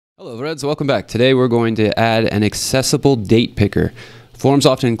Hello Reds, welcome back. Today we're going to add an accessible date picker. Forms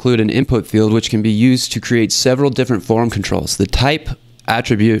often include an input field which can be used to create several different form controls. The type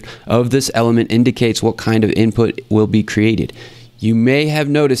attribute of this element indicates what kind of input will be created. You may have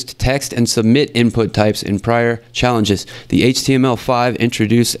noticed text and submit input types in prior challenges. The HTML5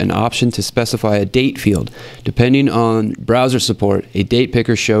 introduced an option to specify a date field. Depending on browser support, a date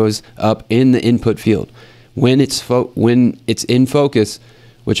picker shows up in the input field. When it's in focus,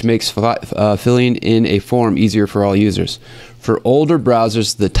 which makes filling in a form easier for all users. For older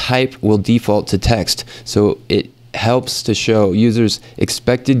browsers, the type will default to text, so it helps to show users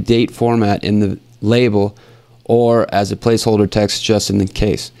expected date format in the label or as a placeholder text just in the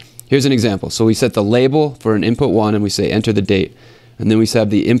case. Here's an example. So we set the label for an input 1 and we say enter the date. And then we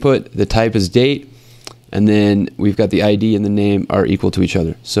have the input, the type is date, and then we've got the ID and the name are equal to each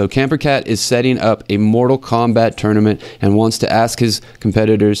other. So CamperCat is setting up a Mortal Kombat tournament and wants to ask his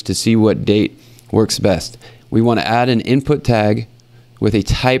competitors to see what date works best. We want to add an input tag with a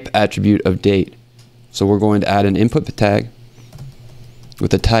type attribute of date. So we're going to add an input tag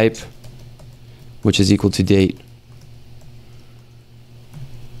with a type which is equal to date.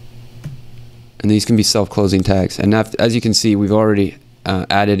 And these can be self-closing tags. And as you can see, we've already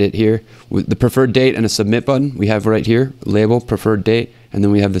added it here with the preferred date and a submit button. We have right here label preferred date, and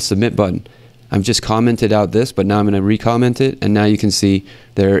then we have the submit button. I've just commented out this, but now I'm going to re-comment it, and now you can see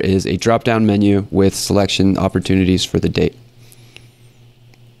there is a drop-down menu with selection opportunities for the date.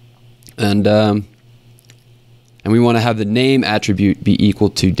 And we want to have the name attribute be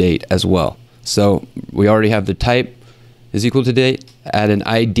equal to date as well. So we already have the type is equal to date. Add an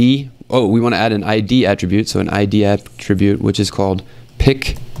ID. Oh, we want to add an ID attribute, so an ID attribute which is called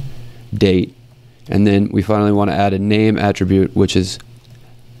pick date, and then we finally want to add a name attribute which is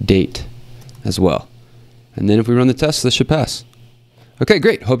date as well. And then if we run the test, this should pass. Okay,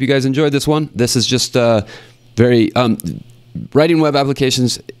 great. Hope you guys enjoyed this one. This is just writing web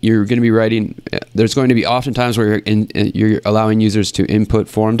applications. You're going to be writing. There's going to be often times where you're allowing users to input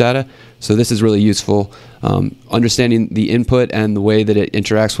form data. So this is really useful. Understanding the input and the way that it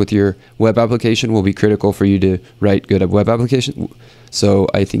interacts with your web application will be critical for you to write good web application. So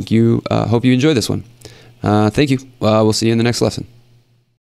I think hope you enjoy this one. Thank you. We'll see you in the next lesson.